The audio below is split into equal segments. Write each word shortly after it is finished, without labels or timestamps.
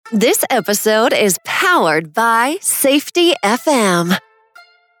This episode is powered by Safety FM.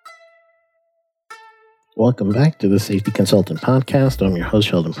 Welcome back to the Safety Consultant Podcast. I'm your host,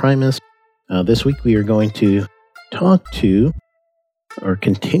 Sheldon Primus. This week we are going to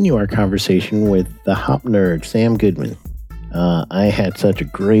continue our conversation with the hop nerd, Sam Goodman. I had such a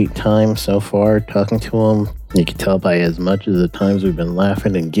great time so far talking to him. You can tell by as much as the times we've been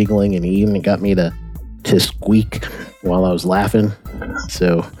laughing and giggling, and he even got me to squeak while I was laughing.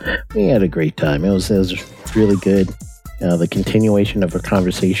 So we had a great time. It was really good. The continuation of a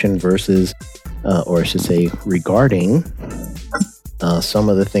conversation versus, or I should say, regarding some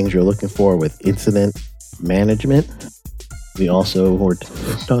of the things you're looking for with incident management. We also were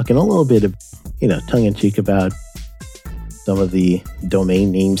talking a little bit of, tongue-in-cheek about some of the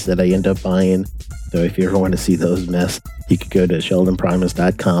domain names that I end up buying. So if you ever want to see those mess, you could go to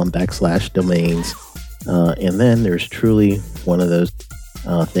sheldonprimus.com/domains. And then there's truly one of those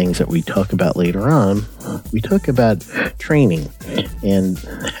things that we talk about later on. We talk about training and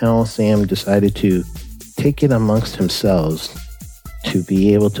how Sam decided to take it amongst themselves to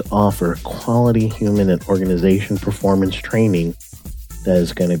be able to offer quality human and organization performance training that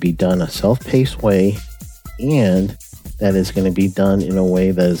is going to be done a self-paced way, and that is going to be done in a way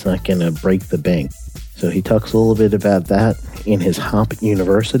that is not going to break the bank. So he talks a little bit about that in his Hop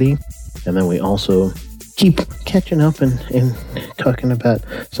University. And then we also keep catching up and talking about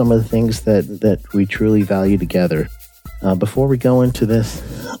some of the things that we truly value together. Before we go into this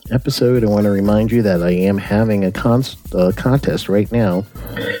episode, I want to remind you that I am having a contest right now.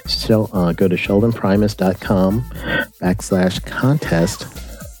 So go to sheldonprimus.com/contest,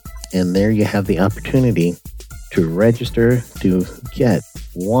 and there you have the opportunity to register to get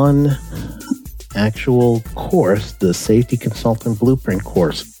one actual course, the Safety Consultant Blueprint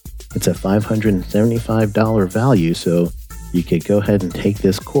course. It's a $575 value, so you could go ahead and take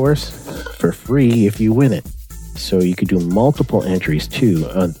this course for free if you win it. So you could do multiple entries too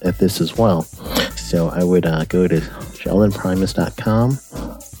at this as well. So I would go to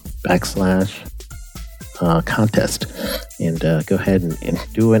sheldonprimus.com/contest and go ahead and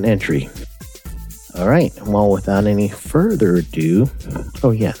do an entry. All right. Well, without any further ado,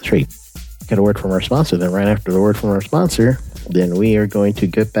 that's right. Got a word from our sponsor. Then right after the word from our sponsor, then we are going to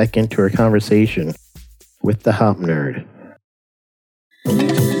get back into our conversation with the Hop Nerd.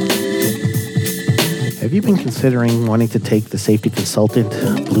 Have you been considering wanting to take the Safety Consultant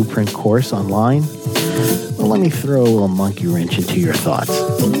Blueprint course online? Well, let me throw a little monkey wrench into your thoughts.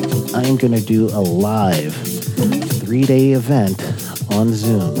 I am going to do a live 3-day event on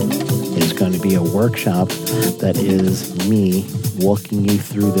Zoom. It's going to be a workshop that is me walking you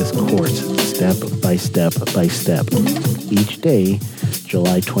through this course step by step by step. Each day,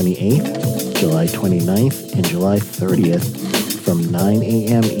 July 28th, July 29th, and July 30th, from 9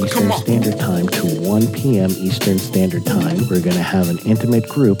 a.m. Eastern Standard Time to 1 p.m. Eastern Standard Time, we're going to have an intimate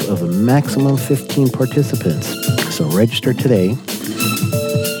group of a maximum 15 participants. So register today,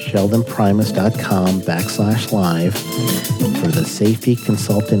 sheldonprimus.com/live for the Safety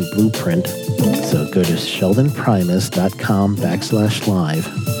Consultant Blueprint. So go to sheldonprimus.com/live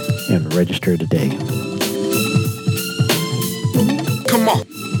and register today. Come on.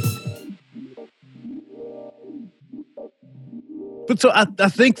 But so I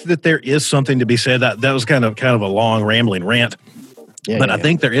think that there is something to be said. That was kind of a long rambling rant. I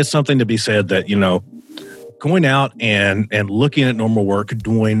think there is something to be said that, going out and looking at normal work,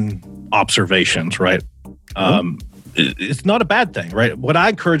 doing observations, right? It's not a bad thing, right? What I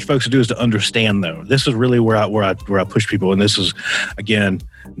encourage folks to do is to understand, though. This is really where I push people, and this is, again,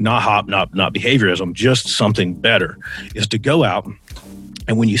 not hop, not behaviorism, just something better, is to go out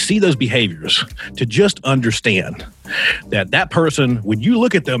and when you see those behaviors, to just understand that person, when you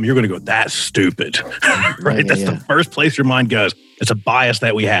look at them, you're going to go, that's stupid, right? That's the first place your mind goes. It's a bias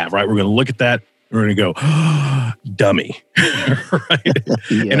that we have, right? We're going to look at that. We're going to go, dummy, right?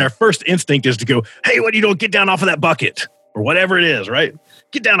 And our first instinct is to go, hey, what are you doing? Get down off of that bucket or whatever it is, right?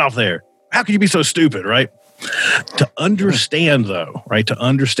 Get down off there. How can you be so stupid, right? To understand, though, right? To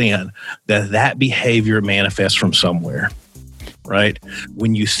understand that behavior manifests from somewhere, right?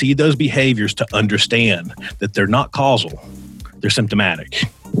 When you see those behaviors, to understand that they're not causal, they're symptomatic.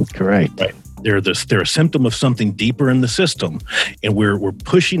 Correct. Right. They're a symptom of something deeper in the system, and we're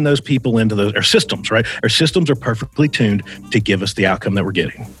pushing those people into those. Our systems, right? Our systems are perfectly tuned to give us the outcome that we're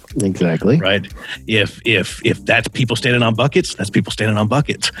getting. Exactly. Right. If that's people standing on buckets, that's people standing on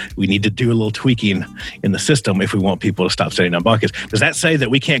buckets. We need to do a little tweaking in the system if we want people to stop standing on buckets. Does that say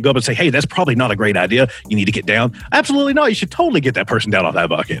that we can't go up and say, hey, that's probably not a great idea, you need to get down? Absolutely not. You should totally get that person down off that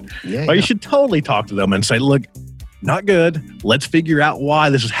bucket. Yeah, right? You should totally talk to them and say, look, not good. Let's figure out why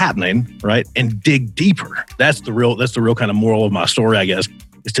this is happening, right? And dig deeper. That's the real kind of moral of my story, I guess,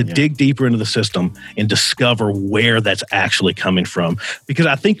 is to dig deeper into the system and discover where that's actually coming from. Because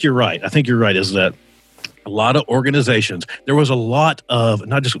I think you're right. Is that a lot of organizations, there was a lot of,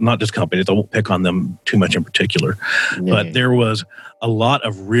 not just companies, I won't pick on them too much in particular, but there was a lot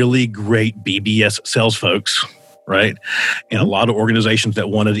of really great BBS sales folks, right? And a lot of organizations that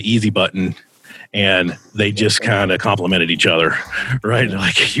wanted the easy button, and they just kind of complimented each other, right?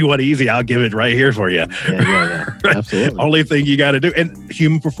 Like, you want easy, I'll give it right here for you. Yeah. Absolutely. Only thing you got to do. And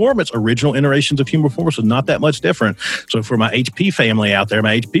human performance, original iterations of human performance was not that much different. So for my HP family out there,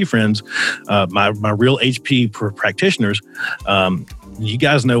 my HP friends, my real HP practitioners, you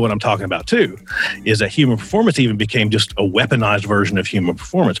guys know what I'm talking about too, is that human performance even became just a weaponized version of human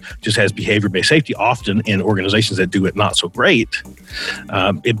performance, just has behavior-based safety often in organizations that do it not so great.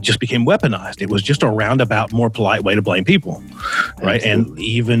 It just became weaponized. It was just a roundabout, more polite way to blame people, right?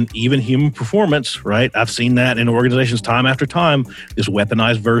 Absolutely. And even human performance, right? I've seen that in organizations time after time, this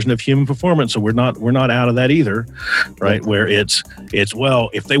weaponized version of human performance. So we're not out of that either, right? Where it's well,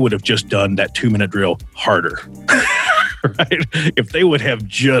 if they would have just done that 2-minute drill harder. Right? If they would have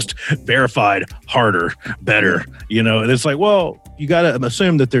just verified harder, better, and it's like, well, you got to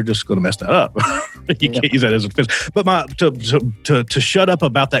assume that they're just going to mess that up. You can't use that as a fix. But to shut up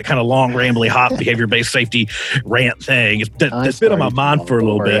about that kind of long, rambly, hot behavior-based safety rant thing, it's been on my mind for a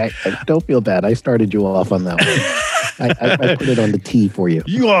little bit. Don't feel bad. I started you off on that one. I put it on the tee for you.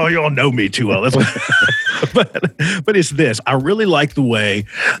 You all know me too well. But it's this. I really like the way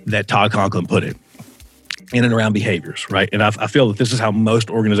that Todd Conklin put it. In and around behaviors, right? And I feel that this is how most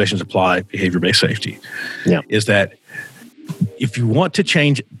organizations apply behavior-based safety. Yeah. Is that if you want to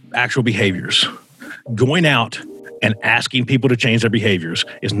change actual behaviors, going out and asking people to change their behaviors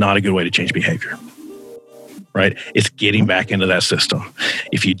is not a good way to change behavior, right? It's getting back into that system.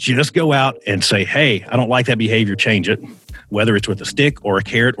 If you just go out and say, hey, I don't like that behavior, change it, whether it's with a stick or a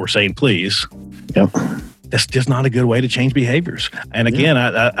carrot or saying please, that's just not a good way to change behaviors. And again,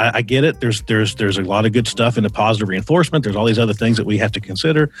 I get it. There's a lot of good stuff in the positive reinforcement. There's all these other things that we have to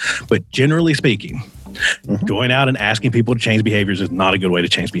consider. But generally speaking, going out and asking people to change behaviors is not a good way to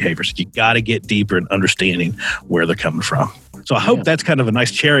change behaviors. You got to get deeper in understanding where they're coming from. So I hope that's kind of a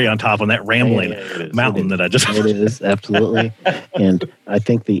nice cherry on top on that rambling mountain that I just... It is, absolutely. And I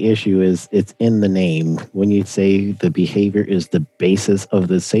think the issue is it's in the name. When you say the behavior is the basis of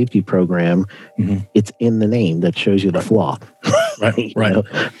the safety program, it's in the name that shows you the flaw. Right.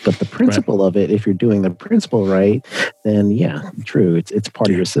 But the principle of it, if you're doing the principle right, then true. It's part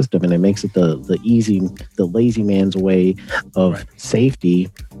of your system, and it makes it the lazy man's way of safety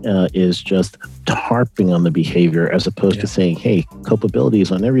is just harping on the behavior as opposed to saying, hey, culpability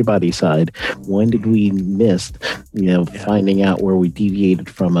is on everybody's side. When did we miss, finding out where we deviated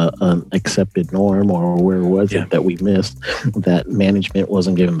from an accepted norm, or where was it that we missed, that management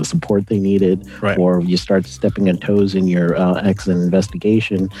wasn't given the support they needed, or you start stepping on toes in your accident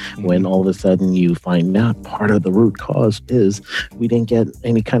investigation when all of a sudden you find out part of the root cause is we didn't get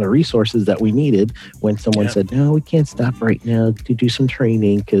any kind of resources that we needed when someone said, no, we can't stop right now to do some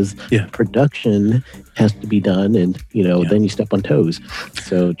training because production has to be done, and then you step on toes.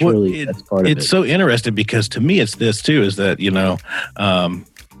 So truly, that's part of it. It's so interesting because to me, it's this too: is that and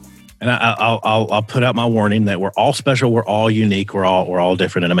I'll put out my warning that we're all special, we're all unique, we're all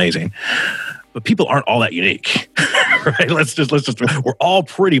different and amazing, but people aren't all that unique. Right? Let's just we're all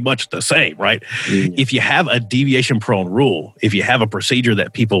pretty much the same, right? If you have a deviation prone rule, if you have a procedure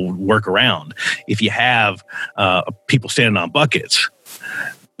that people work around, if you have people standing on buckets,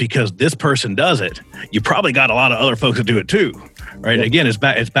 because this person does it, you probably got a lot of other folks that do it too, right? Again, it's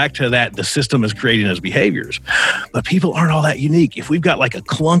back to that the system is creating those behaviors, but people aren't all that unique. If we've got like a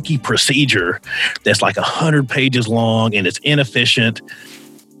clunky procedure that's like 100 pages long and it's inefficient,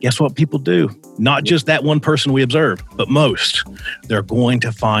 guess what people do? Not just that one person we observe, but most. They're going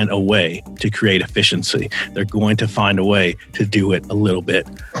to find a way to create efficiency. They're going to find a way to do it a little bit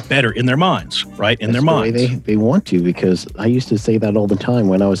better in their minds, right? In their minds. The way they want to, because I used to say that all the time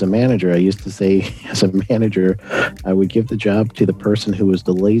when I was a manager. I used to say, as a manager, I would give the job to the person who was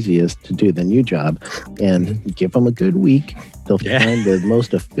the laziest to do the new job and give them a good week. They'll find the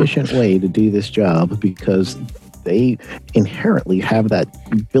most efficient way to do this job because they inherently have that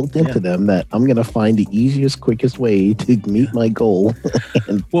built into them that I'm going to find the easiest, quickest way to meet my goal.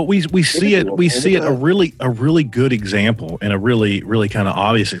 Well, we see it a really good example, and a really kind of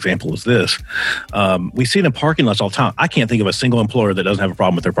obvious example is this. We see it in parking lots all the time. I can't think of a single employer that doesn't have a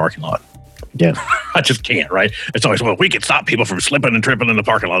problem with their parking lot. Yeah. I just can't, right? It's always, well, we can stop people from slipping and tripping in the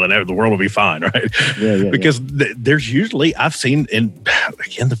parking lot and the world will be fine, right? Because there's usually, I've seen, and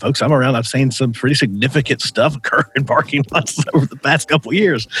again, the folks I'm around, I've seen some pretty significant stuff occur in parking lots over the past couple of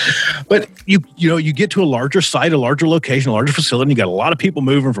years. But you get to a larger site, a larger location, a larger facility, and you got a lot of people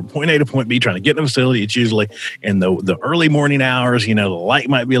moving from point A to point B trying to get in the facility. It's usually in the early morning hours, the light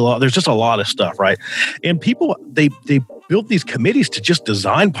might be a lot. There's just a lot of stuff, right? And people, they built these committees to just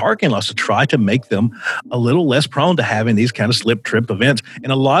design parking lots to try to make them a little less prone to having these kind of slip trip events.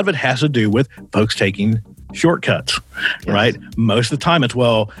 And a lot of it has to do with folks taking shortcuts, right? Most of the time it's,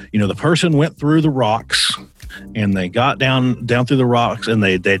 the person went through the rocks and they got down through the rocks and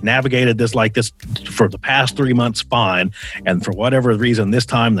they navigated this like this for the past 3 months fine. And for whatever reason, this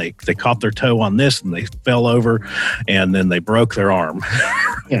time they caught their toe on this and they fell over and then they broke their arm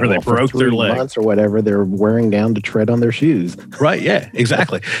or they broke their leg. Months or whatever, they're wearing down to tread on their shoes. Right. Yeah,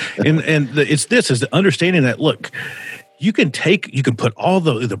 exactly. It's the understanding that, look, you can put all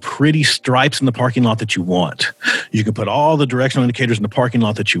the pretty stripes in the parking lot that you want. You can put all the directional indicators in the parking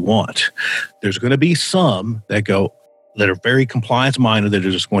lot that you want. There's going to be some that are very compliance minded that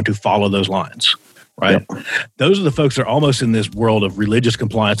are just going to follow those lines. Right. Yep. Those are the folks that are almost in this world of religious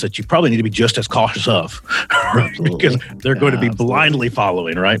compliance that you probably need to be just as cautious of, right? Because they're going to be blindly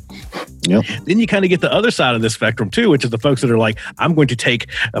following, right? Yep. Then you kind of get the other side of this spectrum too, which is the folks that are like, I'm going to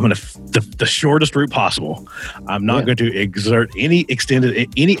the shortest route possible. I'm not going to exert any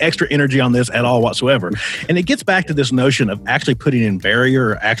extra energy on this at all whatsoever. And it gets back to this notion of actually putting in barrier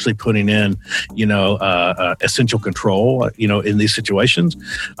or actually putting in, essential control, in these situations.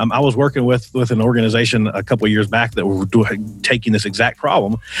 I was working with an organization a couple of years back that were taking this exact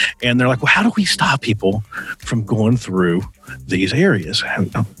problem. And they're like, well, how do we stop people from going through these areas?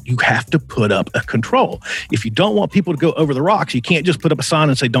 You have to put up a control. If you don't want people to go over the rocks, you can't just put up a sign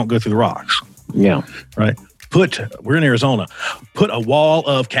and say, don't go through the rocks. Yeah. Right. We're in Arizona, put a wall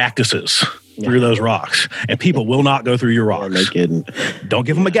of cactuses through those rocks and people will not go through your rocks. Don't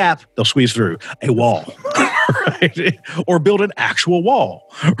give them a gap. They'll squeeze through a wall. Right? Or build an actual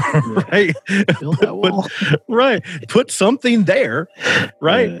wall, right? Build that wall. Right. Put something there,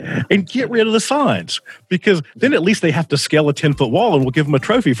 right? And get rid of the signs, because then at least they have to scale a 10-foot wall and we'll give them a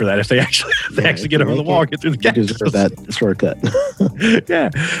trophy for that if they actually get over the wall and get through the gap. Deserve that shortcut. Yeah.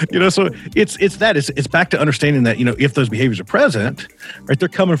 So it's back to understanding that, if those behaviors are present, right, they're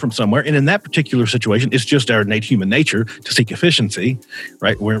coming from somewhere. And in that particular situation, it's just our innate human nature to seek efficiency,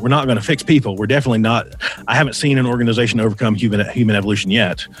 right? We're not going to fix people. We're definitely not. I haven't seen an organization overcome human evolution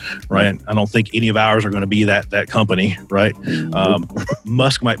yet, right? I don't think any of ours are going to be that company, right?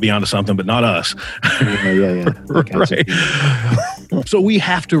 Musk might be onto something, but not us. Yeah. Right. So we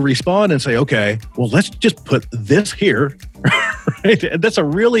have to respond and say, okay, well, let's just put this here. Right? And that's a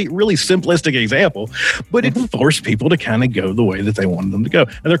really, really simplistic example, but it forced people to kind of go the way that they wanted them to go.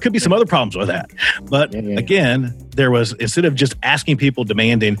 And there could be some other problems with that. But again, there was, instead of just asking people,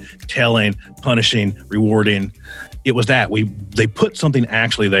 demanding, telling, punishing, rewarding, it was that they put something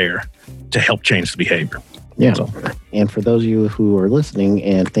actually there to help change the behavior. Yeah. So. And for those of you who are listening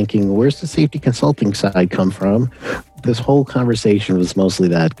and thinking, where's the safety consulting side come from? This whole conversation was mostly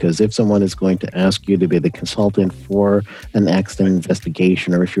that, because if someone is going to ask you to be the consultant for an accident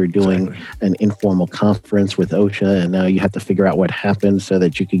investigation, or if you're doing an informal conference with OSHA and now you have to figure out what happened so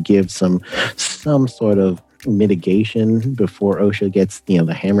that you could give some sort of mitigation before OSHA gets the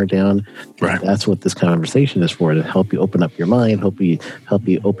hammer down. Right. That's what this conversation is for, to help you open up your mind, help you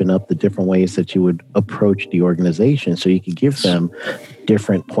open up the different ways that you would approach the organization so you can give them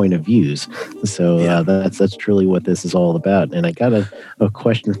different point of views. So that's truly what this is all about. And I got a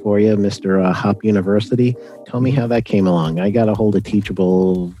question for you, Mr. Hop University. Tell me how that came along. I got a hold of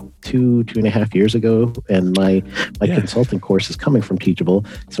Teachable two and a half years ago, and my consulting course is coming from Teachable.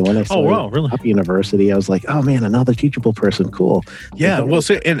 So when I saw Hop University, I was like, oh man, another Teachable person. Cool. Yeah. Well,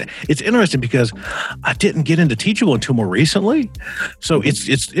 see, and it's interesting because I didn't get into Teachable until more recently. So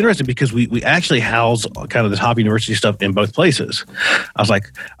it's interesting because we actually house kind of this Hop University stuff in both places. I was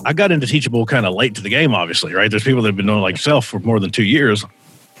like, I got into Teachable kind of late to the game, obviously, right? There's people that have been doing like yourself for more than 2 years.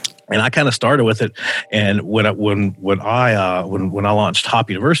 And I kind of started with it. And when I launched Hop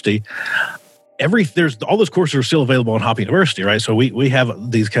University, there's all those courses are still available on Hop University, right? So we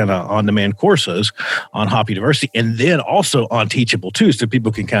have these kind of on-demand courses on Hop University, and then also on Teachable too, so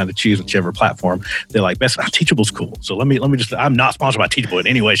people can kind of choose whichever platform they like best. Teachable's cool, so let me just. I'm not sponsored by Teachable in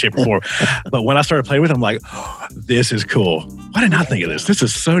any way, shape, or form, but when I started playing with it, I'm like, oh, this is cool. Why did I not think of this? This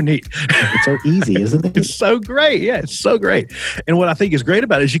is so neat. It's so easy, isn't it? It's so great. Yeah, it's so great. And what I think is great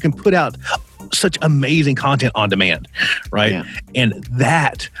about it is you can put out such amazing content on demand, right? Yeah. And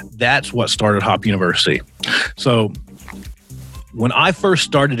that's what started Hop University. So when I first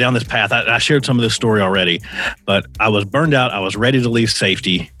started down this path, I shared some of this story already, but I was burned out. I was ready to leave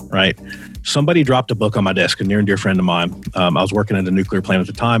safety, right? Somebody dropped a book on my desk, a near and dear friend of mine. I was working at a nuclear plant at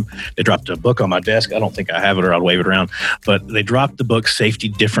the time. They dropped a book on my desk. I don't think I have it or I'll wave it around, but they dropped the book Safety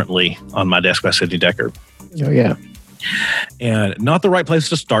Differently on my desk by Sidney Dekker. Oh, yeah. And not the right place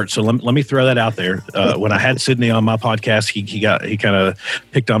to start. So let me throw that out there. When I had Sidney on my podcast, he kind of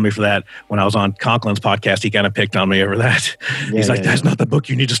picked on me for that. When I was on Conklin's podcast, he kind of picked on me over that. He's like, that's not the book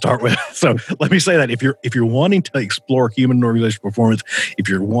you need to start with. So let me say that if you're wanting to explore human and organizational performance, if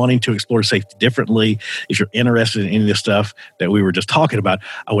you're wanting to explore safety differently, if you're interested in any of the stuff that we were just talking about,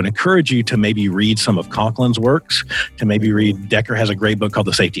 I would encourage you to maybe read some of Conklin's works, to maybe read, Dekker has a great book called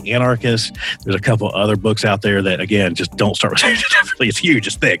The Safety Anarchist. There's a couple other books out there that, again, just don't start with safety differently. It's huge,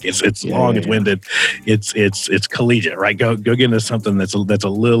 it's thick, it's long, it's winded, it's collegiate, right? Go get into something that's a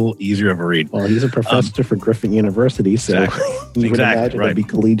little easier of a read. Well, he's a professor for Griffin University, so you would imagine it'd be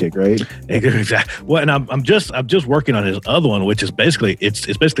collegiate, right? Exactly. Well, and I'm just working on his other one, which is basically it's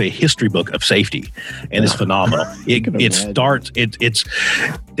basically a history book of safety, and it's phenomenal. It's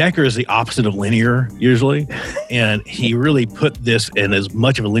Dekker is the opposite of linear usually, and he really put this in as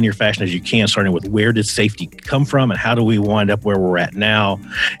much of a linear fashion as you can, starting with where did safety come from and how do we wind up where we're at now.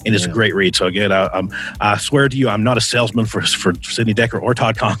 And it's a great read. So again, I swear to you, I'm not a salesman for Sidney Dekker or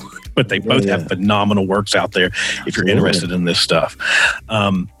Todd Conklin, but they both have phenomenal works out there if you're interested in this stuff.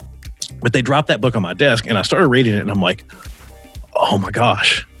 But they dropped that book on my desk and I started reading it and I'm like, oh my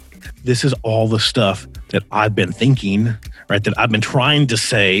gosh, this is all the stuff that I've been thinking, right? That I've been trying to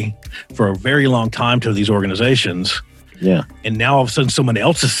say for a very long time to these organizations. Yeah. And now all of a sudden someone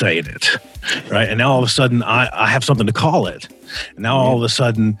else is saying it, right? And now all of a sudden I have something to call it. And now all of a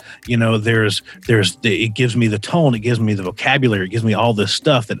sudden, it gives me the tone, it gives me the vocabulary, it gives me all this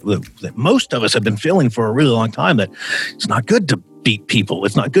stuff that most of us have been feeling for a really long time, that it's not good to beat people.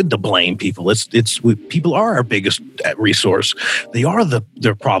 It's not good to blame people. People are our biggest resource. They are the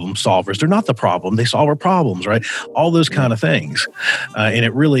problem solvers. They're not the problem. They solve our problems, right? All those kind of things. And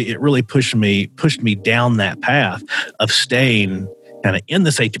it really pushed me down that path of staying kind of in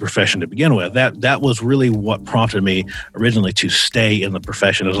the safety profession to begin with. That was really what prompted me originally to stay in the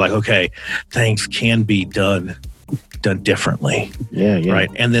profession. It was like, okay, things can be done differently. Yeah. Right.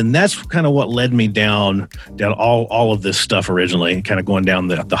 And then that's kind of what led me down all of this stuff originally, kind of going down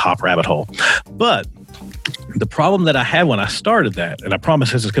the hop rabbit hole. But the problem that I had when I started that, and I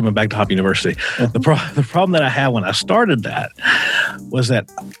promise this is coming back to Hop University, the problem that I had when I started that was that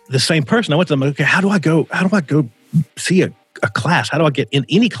the same person, I went to them, okay, how do I go see a class? How do I get in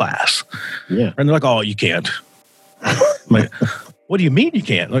any class? Yeah. And they're like, oh, you can't. I'm like, what do you mean you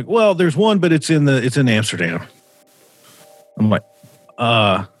can't? Like, well, there's one, but it's in Amsterdam. I'm like,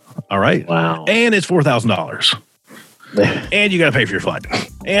 all right. Wow. And it's $4,000. And you got to pay for your flight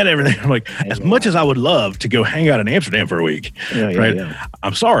and everything. I'm like, as much as I would love to go hang out in Amsterdam for a week, right? Yeah.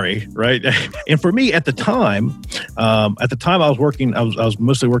 I'm sorry, right? And for me at the time I was working, I was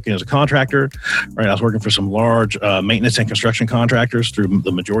mostly working as a contractor, right? I was working for some large maintenance and construction contractors through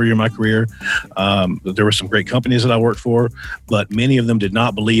the majority of my career. There were some great companies that I worked for, but many of them did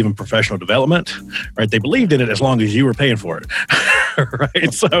not believe in professional development, right? They believed in it as long as you were paying for it.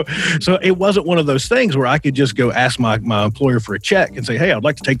 Right. So it wasn't one of those things where I could just go ask my employer for a check and say, hey, I'd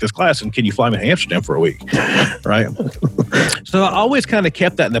like to take this class and can you fly me to Amsterdam for a week? Right. So I always kind of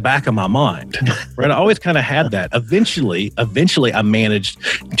kept that in the back of my mind. Right. I always kind of had that. Eventually I managed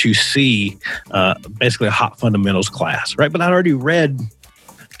to see basically a hop fundamentals class. Right. But I'd already read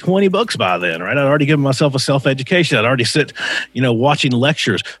 20 books by then, right? I'd already given myself a self-education. I'd already sit, watching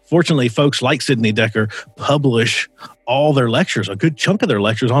lectures. Fortunately, folks like Sidney Dekker publish all their lectures, a good chunk of their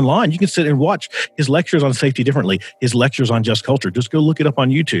lectures online. You can sit and watch his lectures on safety differently, his lectures on just culture. Just go look it up on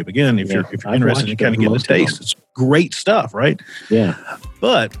YouTube. Again, if you're interested in kind of getting a taste, it's great stuff, right? Yeah.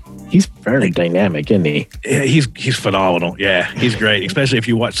 But he's very dynamic, isn't he? Yeah, he's phenomenal. Yeah, he's great, especially if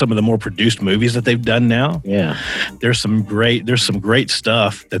you watch some of the more produced movies that they've done now. Yeah. There's some great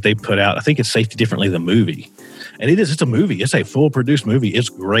stuff that they put out. I think it's Safety Differently, the movie. And it's a movie. It's a full produced movie. It's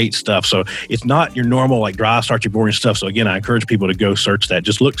great stuff. So it's not your normal like dry, starchy, boring stuff. So again, I encourage people to go search that.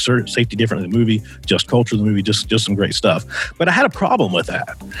 Just search Safety Differently, the movie, Just Culture, the movie, just some great stuff. But I had a problem with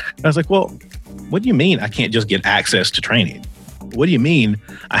that. I was like, well, what do you mean I can't just get access to training? What do you mean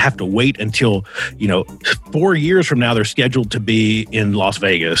I have to wait until, 4 years from now they're scheduled to be in Las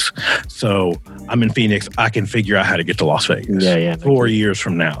Vegas? So I'm in Phoenix. I can figure out how to get to Las Vegas 4 years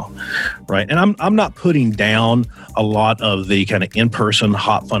from now, right? And I'm not putting down a lot of the kind of in-person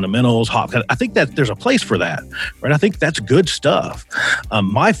hop fundamentals. I think that there's a place for that, right? I think that's good stuff.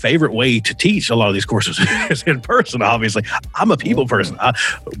 My favorite way to teach a lot of these courses is in person, obviously. I'm a people person.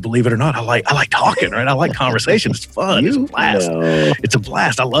 Believe it or not, I like talking, right? I like conversation. It's fun. It's a blast. It's a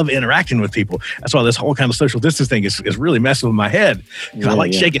blast. I love interacting with people. That's why this whole kind of social distance thing is really messing with my head. Because I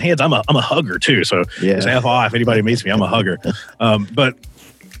like shaking hands. I'm a hugger too. So it's FYI, if anybody meets me, I'm a hugger. But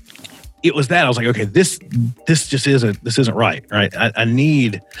it was that I was like, okay, this just isn't right. I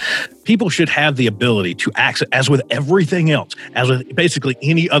need, people should have the ability to access, as with everything else, as with basically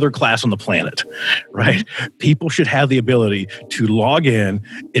any other class on the planet, right? People should have the ability to log in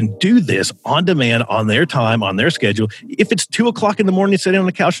and do this on demand, on their time, on their schedule. If it's 2:00 in the morning, sitting on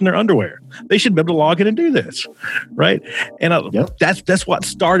the couch in their underwear, they should be able to log in and do this, right? And that's what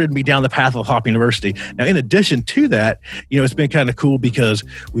started me down the path of Hop University. Now, in addition to that, it's been kind of cool because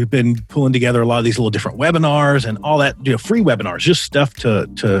we've been pulling together a lot of these little different webinars and all that, free webinars, just stuff to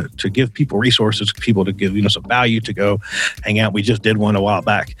give people resources, people to give, some value to go hang out. We just did one a while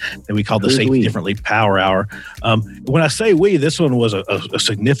back that we called the Safety Differently Power Hour. When I say we, this one was a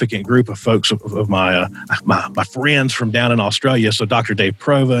significant group of folks of my friends from down in Australia. So Dr. Dave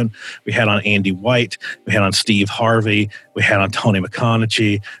Proven, we had on Andy White, we had on Steve Harvey, we had on Tony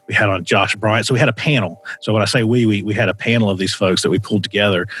McConaughey, we had on Josh Bryant. So we had a panel. So when I say we had a panel of these folks that we pulled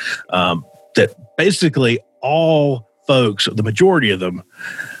together, that basically all folks, the majority of them,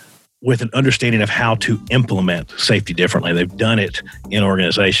 with an understanding of how to implement safety differently. They've done it in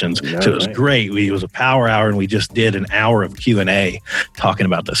organizations. So it was great. It was a power hour, and we just did an hour of Q&A talking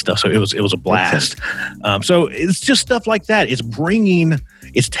about this stuff. So it was a blast. So it's just stuff like that.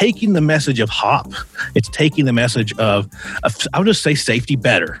 It's taking the message of HOP. It's taking the message of I would just say safety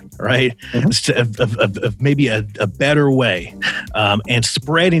better, right? Of maybe a better way, and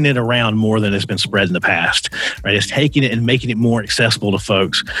spreading it around more than it's been spread in the past, right? It's taking it and making it more accessible to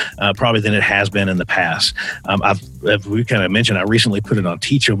folks, probably than it has been in the past. We kind of mentioned, I recently put it on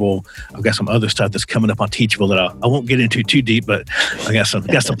Teachable. I've got some other stuff that's coming up on Teachable that I won't get into too deep, but I got some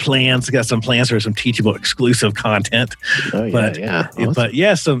plans. Got some plans for some Teachable exclusive content. It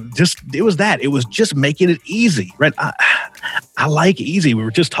was that. It was just making it easy, right? I like easy. We were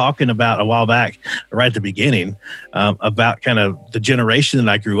just talking about a while back, right at the beginning, about kind of the generation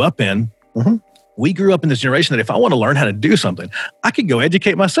that I grew up in. We grew up in this generation that if I want to learn how to do something, I could go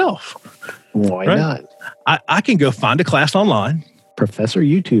educate myself. Why not? I can go find a class online. Professor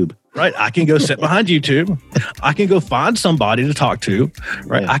YouTube. Right. I can go sit behind YouTube. I can go find somebody to talk to.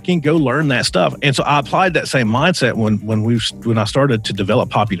 Right. I can go learn that stuff. And so I applied that same mindset when I started to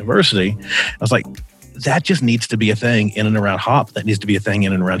develop Hop University. I was like, that just needs to be a thing in and around HOP. That needs to be a thing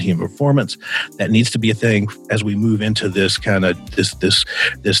in and around human performance. That needs to be a thing as we move into this kind of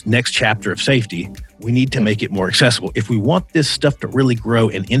this next chapter of safety. We need to make it more accessible. If we want this stuff to really grow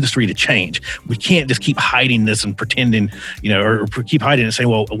and industry to change, we can't just keep hiding this and pretending, or keep hiding and saying,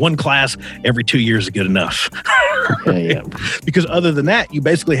 well, one class every 2 years is good enough. Because other than that, you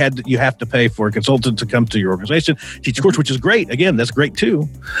basically you have to pay for a consultant to come to your organization, teach a course, which is great. Again, that's great too.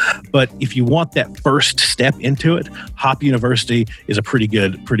 But if you want that first step into it, Hop University is a pretty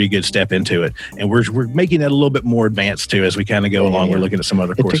good step into it. And we're making that a little bit more advanced too as we kind of go along. We're looking at some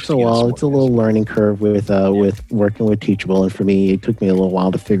other courses. It takes a while. It's a little learning curve with working with Teachable, and for me, it took me a little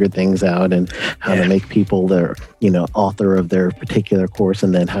while to figure things out and how to make people their author of their particular course,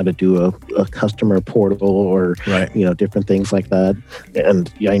 and then how to do a customer portal or different things like that.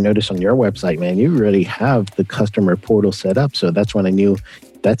 And I noticed on your website, man, you already have the customer portal set up, so that's when I knew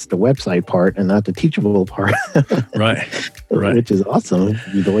that's the website part and not the Teachable part. Right. Which is awesome.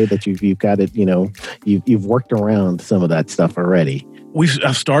 The way that you've got it, you've worked around some of that stuff already.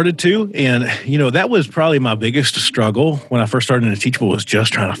 I've started to, and that was probably my biggest struggle when I first started in Teachable, was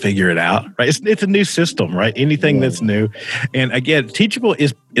just trying to figure it out. Right, it's a new system, right? Anything that's new, and again, Teachable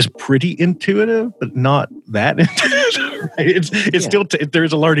is pretty intuitive, but not that intuitive. Right? It's still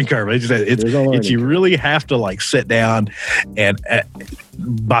there's a learning curve. You really have to sit down and.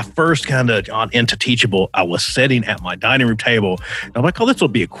 My first kind of into Teachable, I was sitting at my dining room table. And I'm like, this will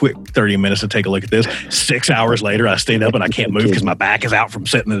be a quick 30 minutes to take a look at this. 6 hours later, I stayed up and I can't move because my back is out from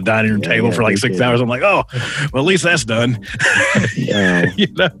sitting at the dining room table for 6 hours. I'm like, well, at least that's done.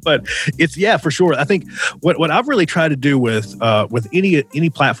 But it's, for sure. I think what I've really tried to do with any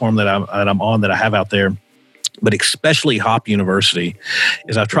platform that I'm on, that I have out there, but especially Hop University,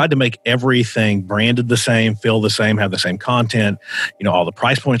 is I've tried to make everything branded the same, feel the same, have the same content. All the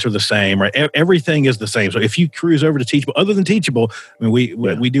price points are the same, right? Everything is the same. So if you cruise over to Teachable, other than Teachable, I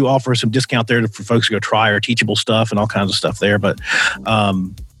mean, we do offer some discount there for folks to go try our Teachable stuff and all kinds of stuff there. But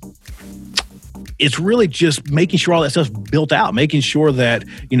it's really just making sure all that stuff's built out, making sure that,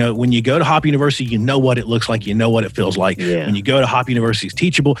 when you go to Hop University, you know what it looks like, you know what it feels like. Yeah. When you go to Hop University's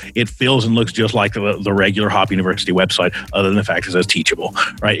Teachable, it feels and looks just like the regular Hop University website, other than the fact it says Teachable,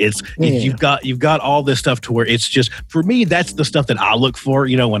 right? You've got all this stuff to where it's just, for me, that's the stuff that I look for.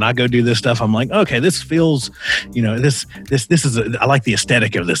 When I go do this stuff, I'm like, okay, this feels, this is, I like the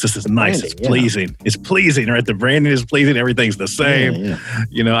aesthetic of this. This is nice. It's pleasing. It's pleasing, right? The branding is pleasing. Everything's the same.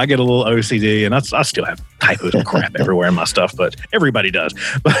 Yeah. I get a little OCD, and I still have typos and crap everywhere in my stuff, but everybody does.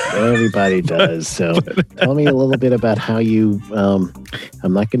 Everybody does. So tell me a little bit about how you,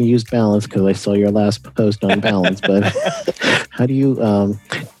 I'm not going to use balance because I saw your last post on balance, but how do you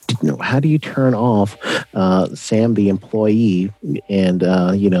turn off Sam the employee and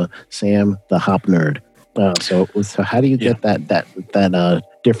Sam the hop nerd? So how do you get that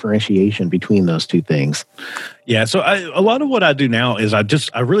differentiation between those two things? Yeah, so a lot of what I do now is I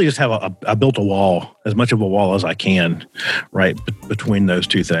really just have I built a wall, as much of a wall as I can, right, between those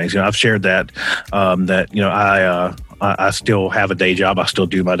two things. I've shared that I still have a day job. I still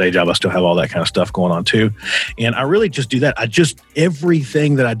do my day job. I still have all that kind of stuff going on too, and I really just do that.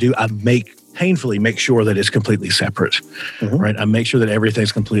 Everything that I do, I painfully make sure that it's completely separate, right? I make sure that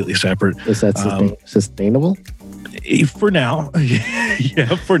everything's completely separate. Is that sustainable? For now,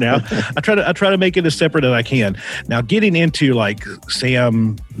 yeah. For now, I try to make it as separate as I can. Now, getting into like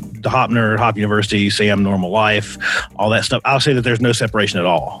Sam, the Hop Nerd, Hop University, Sam Normal Life, all that stuff, I'll say that there's no separation at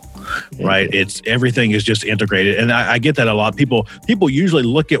all, right? It's everything is just integrated, and I get that a lot. People usually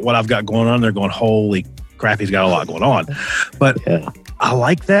look at what I've got going on, they're going, "Holy crap, he's got a lot going on," but I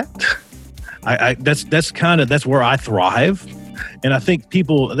like that. That's where I thrive. And I think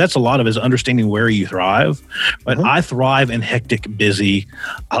that's a lot of it, is understanding where you thrive. But I thrive in hectic, busy.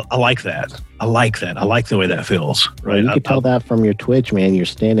 I like that. I like the way that feels. Right. You can tell that from your Twitch, man. You're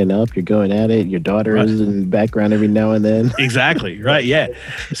standing up, you're going at it. Your daughter is in the background every now and then. Exactly. Right. Yeah.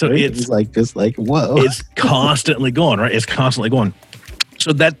 So it's like, just like, whoa. It's constantly going, right? It's constantly going.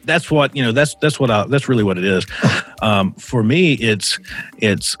 So that's really what it is. For me, it's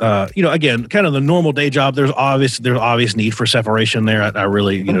again, kind of the normal day job. There's obvious need for separation there. I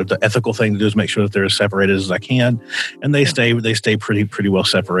really, the ethical thing to do is make sure that they're as separated as I can, and they stay pretty well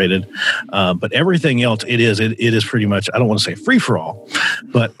separated. But everything else, it is pretty much, I don't want to say free for all,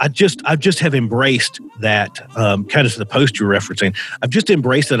 but I just have embraced that, kind of to the post you're referencing. I've just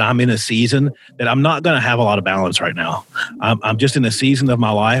embraced that I'm in a season that I'm not going to have a lot of balance right now. I'm just in a season of my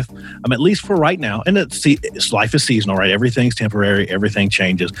life. I'm at least for right now, and life is seasonal, right? Everything's temporary. Everything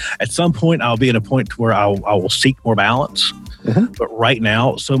changes. At some point, I'll be at a point where I will seek more balance. But right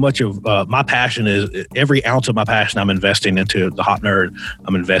now, so much of my passion is, every ounce of my passion I'm investing into the Hop Nerd.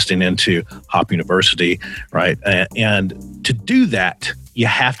 I'm investing into Hop University, right? And to do that, you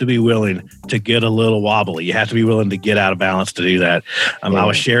have to be willing to get a little wobbly. You have to be willing to get out of balance to do that. I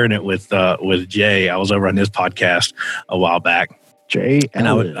was sharing it with Jay. I was over on his podcast a while back. Jay, and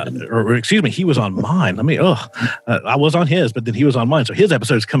excuse me, he was on mine. I was on his, but then he was on mine. So his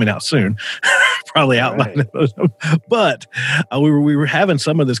episode is coming out soon, probably out. Right. But we were having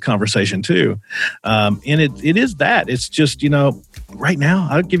some of this conversation too, and it is that. It's just, right now,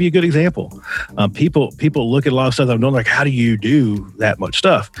 I'll give you a good example. People look at a lot of stuff that I'm doing, like, how do you do that much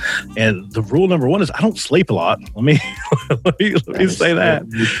stuff? And the rule number one is I don't sleep a lot. Let me say that.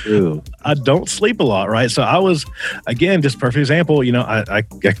 True. I don't sleep a lot, right? So I was, again, just perfect example. I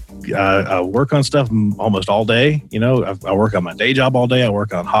work on stuff almost all day. I work on my day job all day. I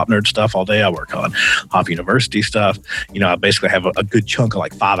work on Hop Nerd stuff all day. I work on Hop University stuff. I basically have a good chunk of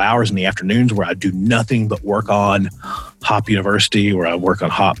like 5 hours in the afternoons where I do nothing but work on Hop University, where I work on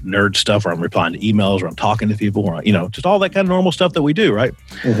Hop Nerd stuff, where I'm replying to emails, where I'm talking to people, where just all that kind of normal stuff that we do, right?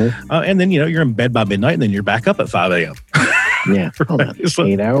 And then you're in bed by midnight, and then you're back up at 5 a.m. Yeah, hold on.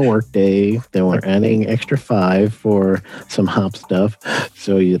 8-hour workday. Then we're adding extra 5 for some hop stuff.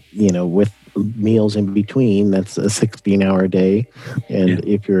 So with meals in between, that's a 16-hour day. And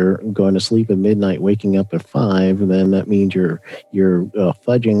if you're going to sleep at midnight, waking up at 5, then that means you're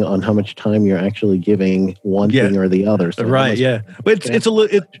fudging on how much time you're actually giving one thing or the other. So right? Yeah, but it's a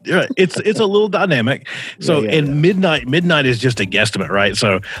little dynamic. So midnight is just a guesstimate, right?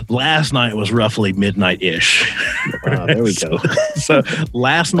 So last night was roughly midnight-ish. Wow, there we go. So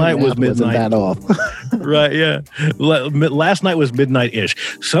last night was midnight. That off. Right? Yeah. Last night was midnight-ish.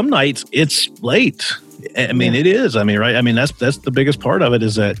 Some nights it's late. I mean, it is. I mean, right. I mean, that's the biggest part of it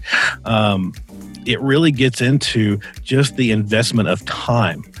is that it really gets into just the investment of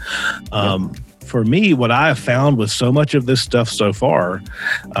time. For me, what I have found with so much of this stuff so far,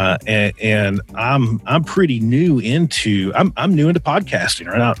 and I'm pretty new into I'm new into podcasting.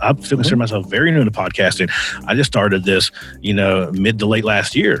 Right, I still consider myself very new into podcasting. I just started this, mid to late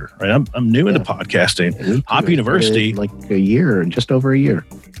last year. Right, I'm new into podcasting. Hop University, like a year, just over a year.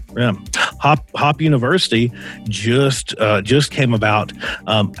 Yeah, Hop University just came about.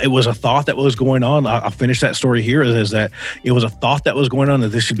 It was a thought that was going on. I'll finish that story here. Is that it was a thought that was going on that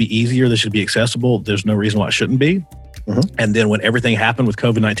this should be easier, this should be accessible. There's no reason why it shouldn't be. Mm-hmm. And then when everything happened with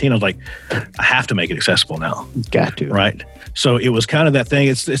COVID-19, I was like, I have to make it accessible now. Got to. Right. So it was kind of that thing.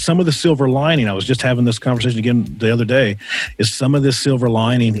 It's some of the silver lining. I was just having this conversation again the other day. Is some of this silver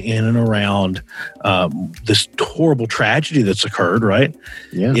lining in and around this horrible tragedy that's occurred, right?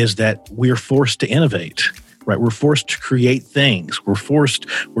 Yeah. Is that we're forced to innovate. Right, we're forced to create things. We're forced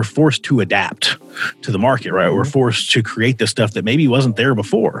to adapt to the market. Right, we're forced to create this stuff that maybe wasn't there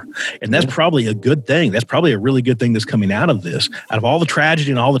before, and that's probably a good thing. That's probably a really good thing that's coming out of this. Out of all the tragedy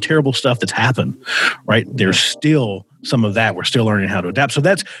and all the terrible stuff that's happened, right? There's still some of that. We're still learning how to adapt. So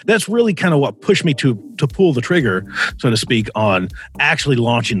that's really kind of what pushed me to pull the trigger, so to speak, on actually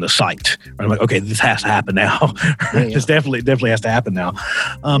launching the site. Right? I'm like, okay, this has to happen now. This definitely has to happen now.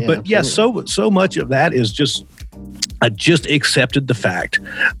 But yeah, so much of that is just. I just accepted the fact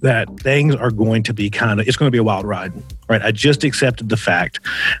that things are going to be it's going to be a wild ride, right? I just accepted the fact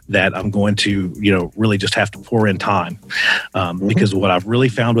that I'm going to, really just have to pour in time. Because what I've really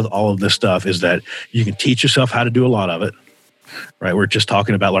found with all of this stuff is that you can teach yourself how to do a lot of it, right? We're just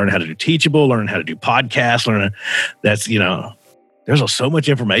talking about learning how to do Teachable, learning how to do podcasts, that's, there's so much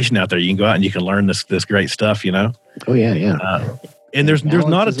information out there. You can go out and you can learn this great stuff, Oh, yeah. And there's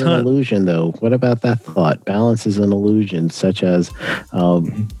not a ton. An illusion, though. What about that thought? Balance is an illusion, such as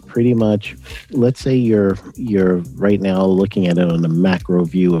pretty much. Let's say you're right now looking at it on the macro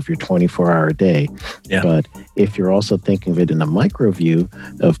view of your 24-hour day. Yeah. But if you're also thinking of it in a micro view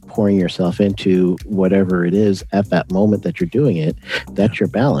of pouring yourself into whatever it is at that moment that you're doing it, that's your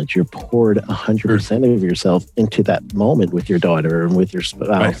balance. You're poured 100% of yourself into that moment with your daughter and with your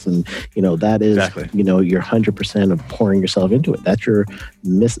spouse, and that is your 100% of pouring yourself into it. That's your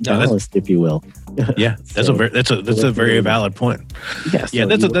misbalanced, if you will. Yeah, that's a very valid point. Yes, yeah,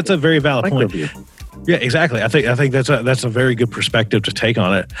 that's a very valid point. Yeah, exactly. I think that's a very good perspective to take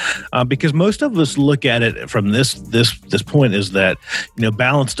on it, because most of us look at it from this point is that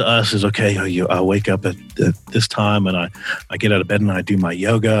balance to us is okay. I wake up at this time and I get out of bed and I do my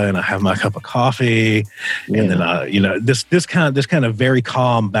yoga and I have my cup of coffee, and then this kind of very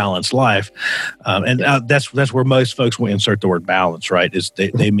calm, balanced life, that's where most folks will insert the word balance. Right? Is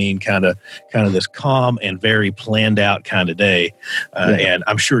they mean kind of this calm and very planned out kind of day, and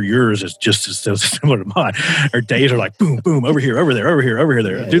I'm sure yours is just as similar to mine. Our days are like boom, boom, over here, over there, over here, over here,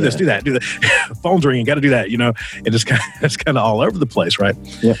 there. Do this, do that, do that. Phone's ringing, got to do that. And it's kind of all over the place, right?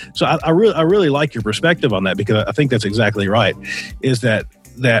 Yeah. So I really like your perspective on that, because I think that's exactly right. Is that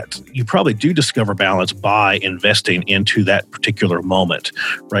you probably do discover balance by investing into that particular moment,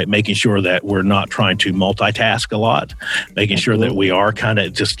 right? Making sure that we're not trying to multitask a lot, making sure that we are kind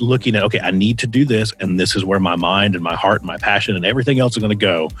of just looking at, okay, I need to do this, and this is where my mind and my heart and my passion and everything else is going to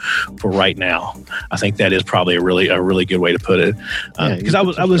go for right now. I think that is probably a really good way to put it. Because I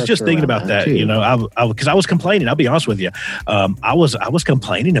was just thinking about that, because I was complaining. I'll be honest with you, I was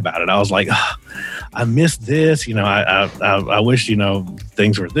complaining about it. I was like, I missed this. I wish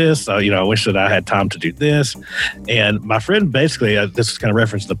things were this. I wish that I had time to do this. And my friend basically, this is kind of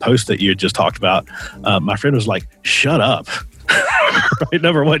reference to the post that you had just talked about. My friend was like, shut up. Right?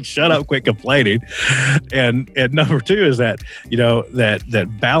 Number one, shut up, quit complaining. And number two is that,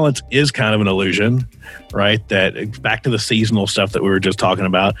 that balance is kind of an illusion, right? That back to the seasonal stuff that we were just talking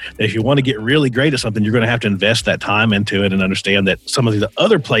about, that if you want to get really great at something, you're going to have to invest that time into it and understand that some of the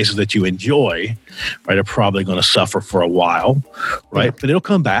other places that you enjoy, right, are probably going to suffer for a while, right? Yeah. But it'll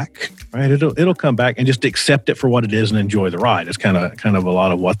come back, right? It'll come back, and just accept it for what it is and enjoy the ride. It's kind of a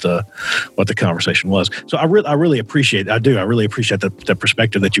lot of what the conversation was. So I really appreciate it. I really appreciate the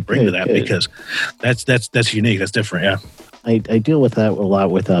perspective that you bring to that, because that's unique. That's different. Yeah. I deal with that a lot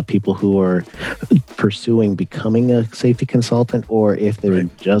with people who are pursuing becoming a safety consultant, or if they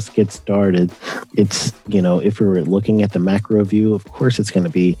just get started. It's, if we're looking at the macro view, of course it's going to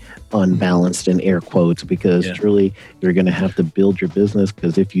be unbalanced in air quotes, because truly you're going to have to build your business,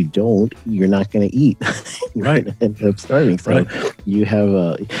 because if you don't, you're not going to eat. You're going to end up starving. So you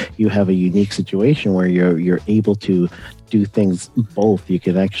have a unique situation where you're able to do things both. You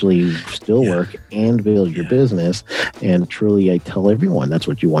could actually still work and build your business. And truly, I tell everyone that's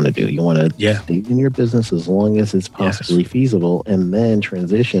what you want to do. You want to stay in your business as long as it's possibly feasible, and then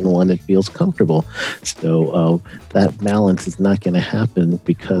transition when it feels comfortable. So that balance is not going to happen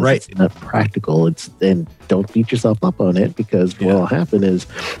because it's not practical. And don't beat yourself up on it, because what will happen is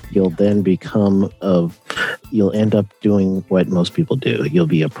you'll end up doing what most people do. You'll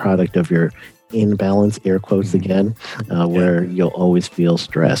be a product of your imbalance, air quotes again, where you'll always feel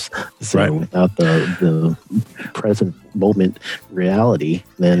stress. So without the present moment reality,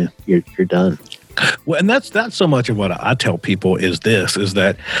 then you're done. Well, and that's so much of what I tell people is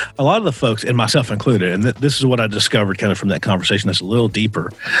that a lot of the folks, and myself included, and this is what I discovered kind of from that conversation that's a little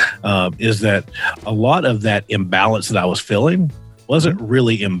deeper, is that a lot of that imbalance that I was feeling wasn't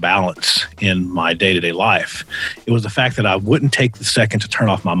really imbalance in my day-to-day life. It was the fact that I wouldn't take the second to turn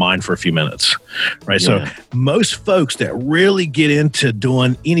off my mind for a few minutes, right? So most folks that really get into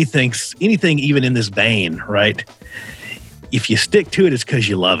doing anything even in this vein, right? If you stick to it, it's because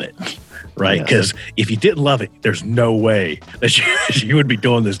you love it. Right? Because if you didn't love it, there's no way that you would be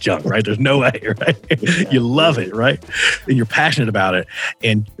doing this junk, right? There's no way, right? You love it, right? And you're passionate about it.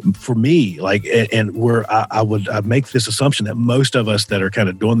 And for me, like, and I make this assumption that most of us that are kind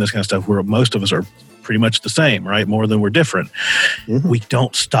of doing this kind of stuff, most of us are pretty much the same, right? More than we're different. Mm-hmm. We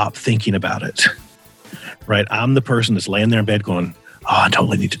don't stop thinking about it, right? I'm the person that's laying there in bed going, oh, I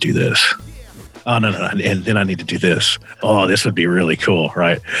totally need to do this. Oh, no. And then I need to do this. Oh, this would be really cool,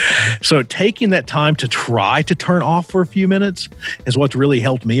 right? So taking that time to try to turn off for a few minutes is what's really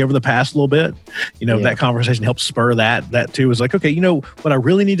helped me over the past little bit. That conversation helped spur that too. Is like, okay, what I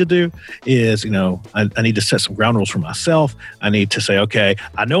really need to do is, I need to set some ground rules for myself. I need to say, okay,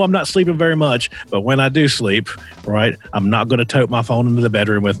 I know I'm not sleeping very much, but when I do sleep, right, I'm not going to tote my phone into the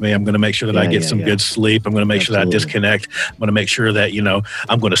bedroom with me. I'm going to make sure that I get some good sleep. I'm going to make sure that I disconnect. I'm going to make sure that,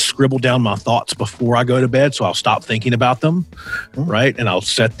 I'm going to scribble down my thoughts before I go to bed, so I'll stop thinking about them, right? And I'll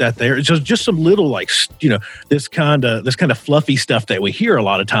set that there. It's just some little, this kind of fluffy stuff that we hear a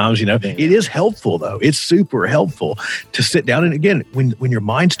lot of times. It is helpful though. It's super helpful to sit down. And again, when your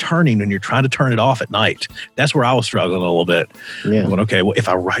mind's turning and you're trying to turn it off at night, that's where I was struggling a little bit. Yeah. Going, okay, well, if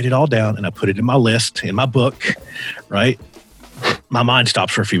I write it all down and I put it in my list in my book, right? My mind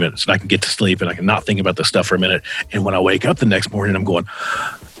stops for a few minutes and I can get to sleep and I can not think about this stuff for a minute. And when I wake up the next morning, I'm going,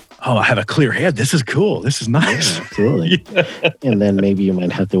 oh, I have a clear head. This is cool. This is nice. Yeah, absolutely. And then maybe you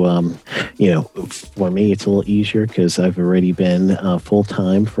might have to, for me, it's a little easier because I've already been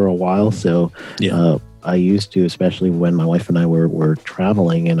full-time for a while. So I used to, especially when my wife and I were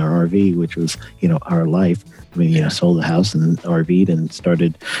traveling in our RV, which was, our life. We sold the house and RV'd and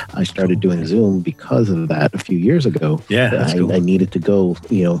I started doing Zoom because of that a few years ago. Yeah, that's cool. I needed to go,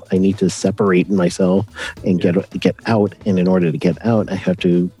 I need to separate myself and get out. And in order to get out, I have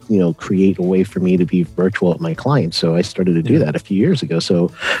to, create a way for me to be virtual with my clients. So I started to do that a few years ago. So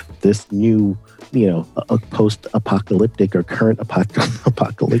this new, a post-apocalyptic or current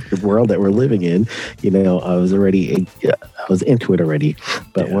apocalyptic world that we're living in, I was into it already.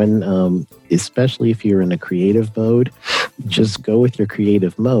 But when, especially if you're in a creative mode, just go with your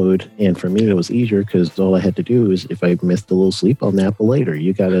creative mode. And for me, it was easier because all I had to do is if I missed a little sleep, I'll nap later.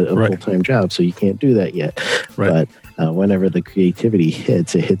 You got a full-time job, so you can't do that yet. Right. But whenever the creativity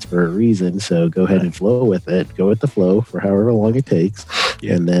hits, it hits for a reason. So go ahead and flow with it. Go with the flow for however long it takes,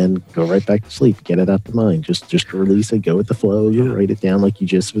 and then go right back to sleep. Get it out the mind. Just release it. Go with the flow. You write it down like you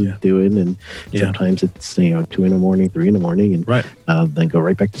just was doing. And sometimes it's 2 a.m, 3 a.m, and then go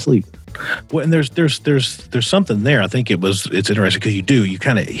right back to sleep. Well, and there's something there. I think it's interesting because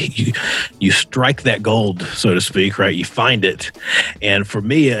you strike that gold, so to speak, right? You find it, and for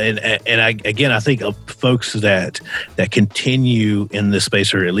me, I think of folks that continue in this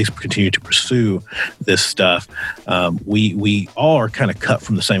space or at least continue to pursue this stuff. We all are kind of cut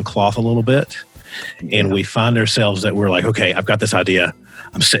from the same cloth a little bit, and we find ourselves that we're like, okay, I've got this idea.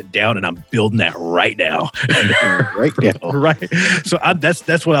 I'm sitting down and I'm building that right now. Right now. Right. So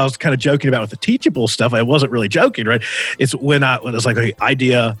that's what I was kind of joking about with the teachable stuff. I wasn't really joking, right? It's when it's like an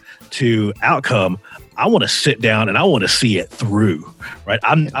idea to outcome, I want to sit down and I want to see it through, right?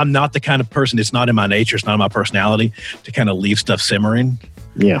 I'm not the kind of person, it's not in my nature, it's not in my personality to kind of leave stuff simmering.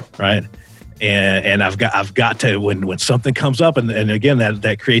 Yeah. Right. And I've got to when something comes up and again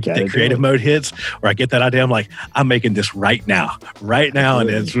that creative mode hits or I get that idea, I'm like, I'm making this right now, and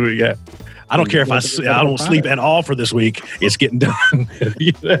it's I don't care if I don't sleep at all for this week. It's getting done.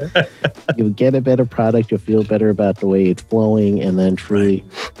 You'll get a better product. You'll feel better about the way it's flowing, and then truly,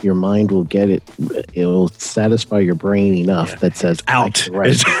 your mind will get it. It will satisfy your brain enough that says out.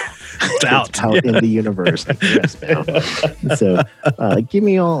 Right. It's out in the universe. So give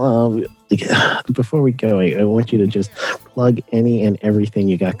me all. Before we go, I want you to just plug any and everything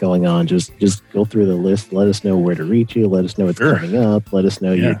you got going on. Just go through the list. Let us know where to reach you. Let us know what's coming up. Let us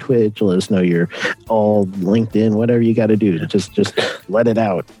know your Twitch. Let us know your all LinkedIn. Whatever you got to do. Just let it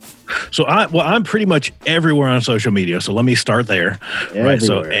out. So I'm pretty much everywhere on social media. So let me start there. Everywhere. Right.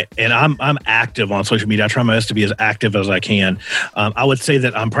 So and I'm active on social media. I try my best to be as active as I can. I would say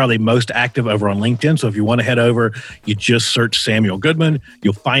that I'm probably most active over on LinkedIn. So if you want to head over, you just search Samuel Goodman.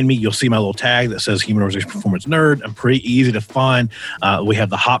 You'll find me. You'll see my little tag that says Human Organization Performance Nerd. I'm pretty easy to find. We have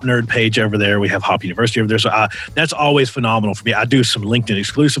the Hop Nerd page over there. We have Hop University over there. So that's always phenomenal for me. I do some LinkedIn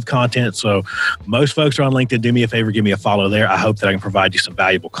exclusive content. So most folks are on LinkedIn. Do me a favor, give me a follow there. I hope that I can provide you some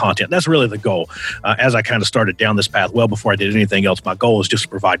valuable content. That's really the goal. As I kind of started down this path, well before I did anything else, my goal is just to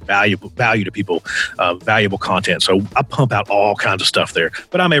provide value to people, valuable content. So I pump out all kinds of stuff there.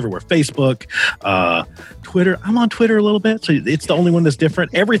 But I'm everywhere. Facebook, Twitter. I'm on Twitter a little bit, so it's the only one that's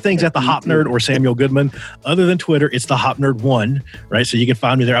different. Everything's at the Hop Nerd or Samuel Goodman. Other than Twitter, it's the Hop Nerd 1, right? So you can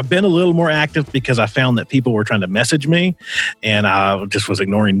find me there. I've been a little more active because I found that people were trying to message me, and I just was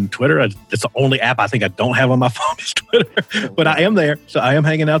ignoring Twitter. It's the only app I think I don't have on my phone is Twitter, but I am there, so I am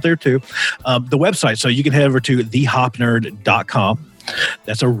hanging out there too. The website, so you can head over to thehopnerd.com.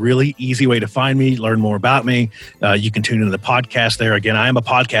 That's a really easy way to find me, learn more about me. You can tune into the podcast there. Again, I am a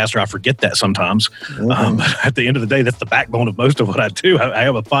podcaster. I forget that sometimes. But at the end of the day, that's the backbone of most of what I do. I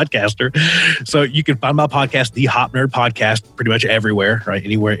am a podcaster. So you can find my podcast, The Hop Nerd Podcast, pretty much everywhere, right?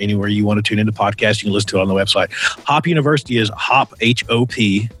 Anywhere you want to tune into podcasts, you can listen to it on the website. Hop University is hop,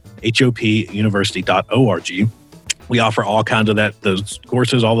 H-O-P, university.org. We offer all kinds of those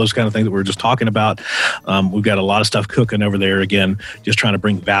courses, all those kind of things that we were just talking about. We've got a lot of stuff cooking over there. Again, just trying to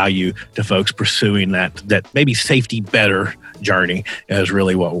bring value to folks pursuing that maybe safety better journey is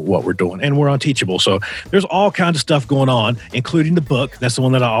really what we're doing. And we're on Teachable. So there's all kinds of stuff going on, including the book. That's the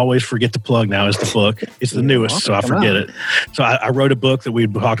one that I always forget to plug now is the book. It's the newest, so I forget it. So I wrote a book that we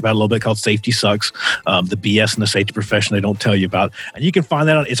talked about a little bit called Safety Sucks, the BS in the safety profession they don't tell you about. And you can find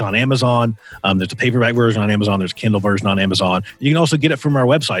that it's on Amazon. There's a paperback version on Amazon. There's a Kindle version on Amazon. You can also get it from our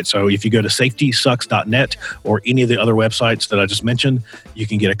website. So if you go to safetysucks.net or any of the other websites that I just mentioned, you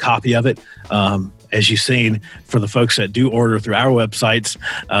can get a copy of it. As you've seen, for the folks that do order through our websites,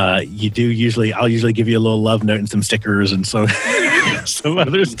 I'll usually give you a little love note and some stickers and some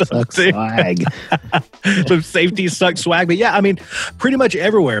other stuff too. Swag. Some Safety Sucks swag. But yeah, I mean, pretty much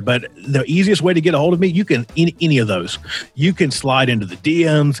everywhere. But the easiest way to get a hold of me, you can, in any of those, you can slide into the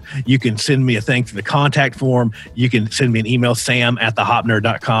DMs. You can send me a thing through the contact form. You can send me an email,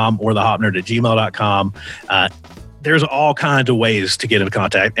 sam@thehopnerd.com or thehopnerd@gmail.com. There's all kinds of ways to get into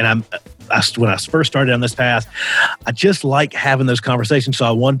contact. And when I first started on this path, I just like having those conversations. So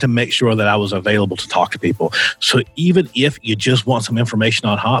I wanted to make sure that I was available to talk to people. So even if you just want some information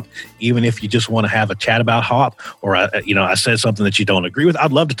on HOP, even if you just want to have a chat about HOP, or I said something that you don't agree with,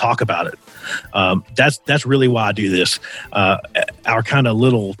 I'd love to talk about it. That's really why I do this. Our kind of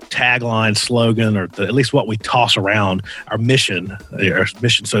little tagline, slogan, or at least what we toss around, our mission,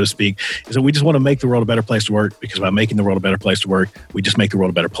 so to speak, is that we just want to make the world a better place to work, because by making the world a better place to work, we just make the world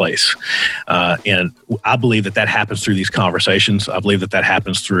a better place. And I believe that happens through these conversations. I believe that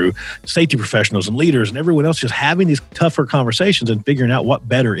happens through safety professionals and leaders and everyone else just having these tougher conversations and figuring out what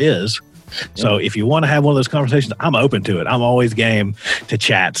better is. So if you want to have one of those conversations, I'm open to it. I'm always game to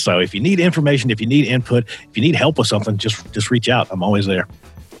chat. So if you need information, if you need input, if you need help with something, just reach out. I'm always there.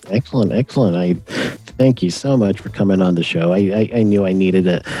 Excellent. I thank you so much for coming on the show. I knew I needed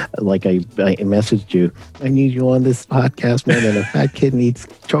it. Like I messaged you, I need you on this podcast more than a fat kid needs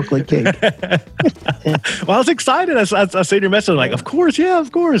chocolate cake. Well, I was excited. I seen your message. Like, of course. Yeah.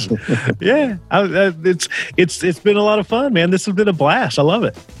 It's been a lot of fun, man. This has been a blast. I love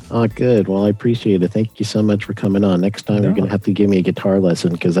it. Oh, good. Well, I appreciate it. Thank you so much for coming on. Next time you're going to have to give me a guitar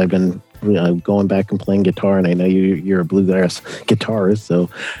lesson, because I've been going back and playing guitar, and I know you're a bluegrass guitarist, so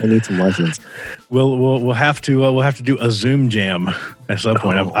I need some lessons. We'll have to do a Zoom jam at some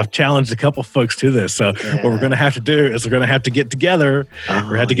point. I've challenged a couple folks to this. So what we're going to have to do is we're going to have to get together. We're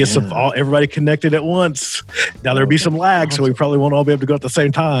going to have to get everybody connected at once. Now there'll be some lag, so we probably won't all be able to go at the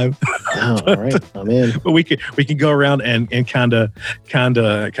same time. All right, I'm in. But we can go around and kind of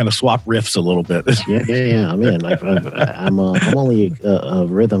swap riffs a little bit. Yeah, I'm in. I'm only a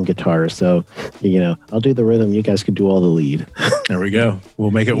rhythm guitarist, so I'll do the rhythm. You guys can do all the lead. There we go.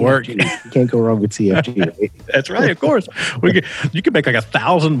 We'll make it work. You can't go wrong with CFG. Right? That's right. Of course, you can make make like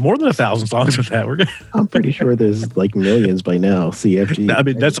 1,000, more than 1,000 songs with that. I'm pretty sure there's like millions by now. CFG. I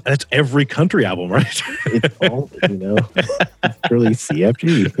mean, that's every country album, right? It's all, really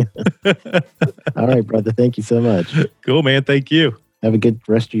CFG. All right, brother. Thank you so much. Cool, man. Thank you. Have a good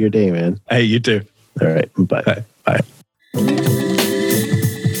rest of your day, man. Hey, you too. All right. Bye. Bye.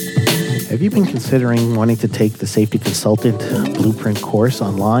 Have you been considering wanting to take the Safety Consultant Blueprint course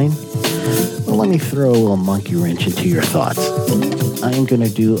online? Well, let me throw a little monkey wrench into your thoughts. I am going to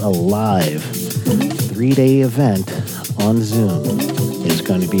do a live 3-day event on Zoom. It's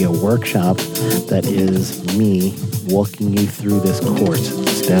going to be a workshop that is me walking you through this course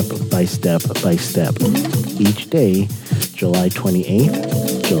step by step by step. Each day, July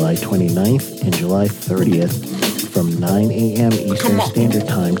 28th, July 29th, and July 30th, from 9 a.m. Eastern Standard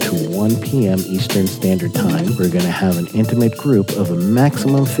Time to 1 p.m. Eastern Standard Time. We're going to have an intimate group of a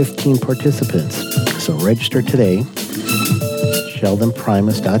maximum 15 participants. So register today,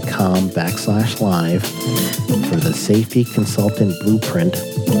 sheldonprimus.com/live for the Safety Consultant Blueprint.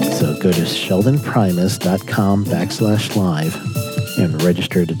 So go to sheldonprimus.com/live and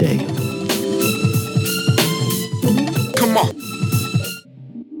register today. Come on.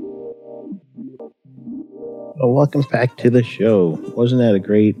 Well, welcome back to the show. Wasn't that a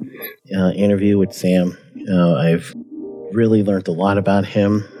great interview with Sam? I've really learned a lot about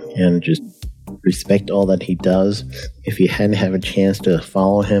him and just respect all that he does. If you hadn't had a chance to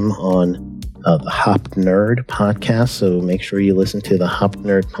follow him on the Hop Nerd podcast, so make sure you listen to the Hop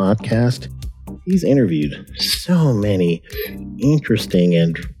Nerd podcast. He's interviewed so many interesting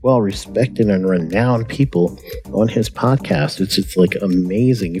and well-respected and renowned people on his podcast. It's just like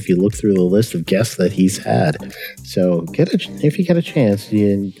amazing if you look through the list of guests that he's had. So if you get a chance,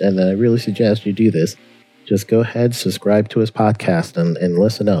 and I really suggest you do this, just go ahead, subscribe to his podcast and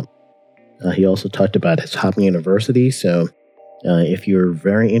listen up. He also talked about his Hop University. So if you're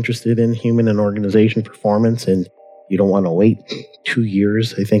very interested in human and organization performance and you don't want to wait 2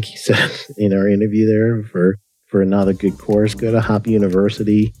 years, I think he said in our interview there, for another good course, go to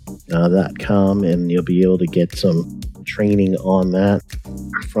hopuniversity.com and you'll be able to get some training on that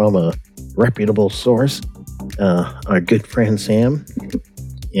from a reputable source, our good friend Sam.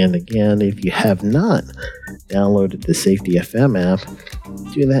 And again, if you have not downloaded the Safety FM app,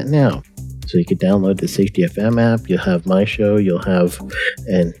 do that now. So you can download the Safety FM app. You'll have my show. You'll have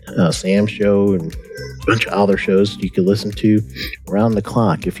Sam's show and a bunch of other shows you can listen to around the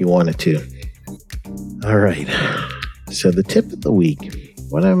clock if you wanted to. All right. So the tip of the week,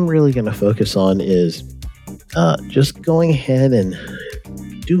 what I'm really going to focus on is just going ahead and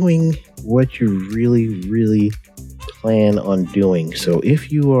doing what you really, really plan on doing. So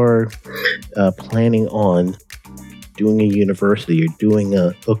if you are planning on doing a university or doing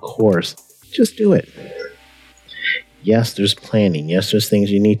a course, just do it. Yes, there's planning. Yes, there's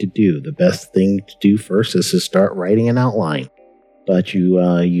things you need to do. The best thing to do first is to start writing an outline. But you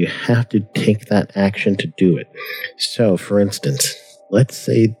have to take that action to do it. So, for instance, let's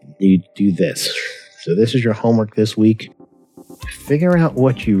say you do this. So this is your homework this week. Figure out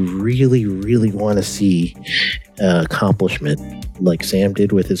what you really, really want to see accomplishment, like Sam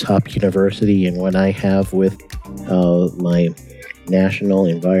did with his Hop University and what I have with my National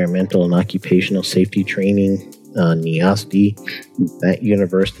Environmental and Occupational Safety Training, NEOSD, that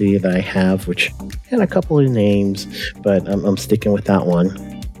university that I have, which had a couple of names, but I'm sticking with that one.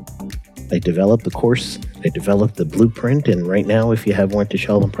 I developed the course, I developed the blueprint, and right now, if you have went to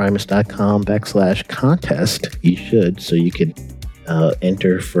sheldonprimus.com/contest, you should, so you can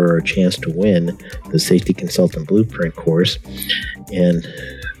enter for a chance to win the Safety Consultant Blueprint course. And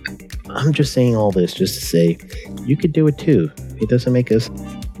I'm just saying all this just to say you could do it too. It doesn't make us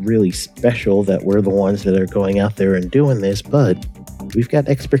really special that we're the ones that are going out there and doing this, but we've got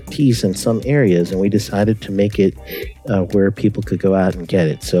expertise in some areas and we decided to make it where people could go out and get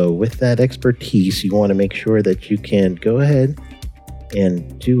it. So with that expertise, you want to make sure that you can go ahead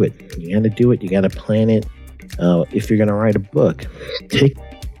and do it. You got to do it. You got to plan it. If you're going to write a book,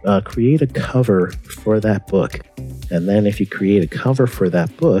 create a cover for that book. And then if you create a cover for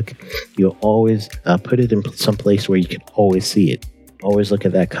that book, you'll always put it in some place where you can always see it. Always look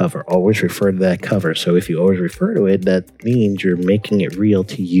at that cover. Always refer to that cover. So if you always refer to it, that means you're making it real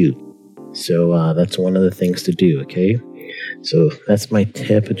to you. So that's one of the things to do, okay? So that's my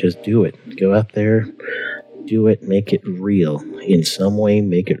tip. Just do it. Go out there, do it, make it real. In some way,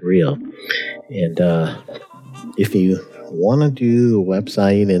 make it real. And if you want to do a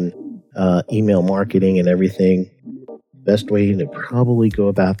website and email marketing and everything, best way to probably go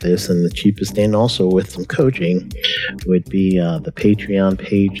about this, and the cheapest, and also with some coaching, would be the Patreon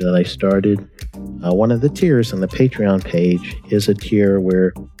page that I started. one of the tiers on the Patreon page is a tier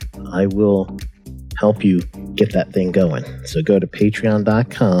where I will help you get that thing going. So go to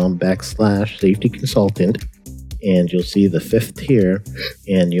patreon.com/safety consultant, and you'll see the 5th tier,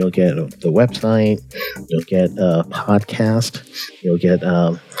 and you'll get the website, you'll get a podcast, you'll get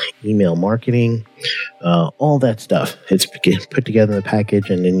email marketing, all that stuff. It's put together in the package,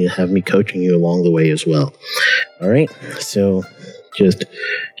 and then you have me coaching you along the way as well. All right, so just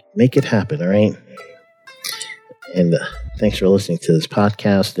make it happen. All right, and thanks for listening to this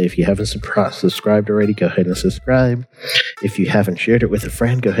podcast. If you haven't subscribed already, go ahead and subscribe. If you haven't shared it with a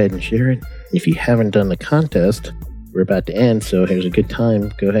friend, go ahead and share it. If you haven't done the contest, we're about to end, so here's a good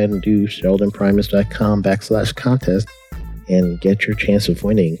time. Go ahead and do sheldonprimus.com/contest and get your chance of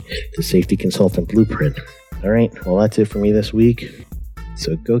winning the Safety Consultant Blueprint. All right, well, that's it for me this week,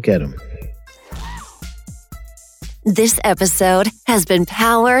 so go get them. This episode has been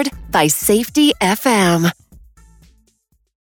powered by Safety FM.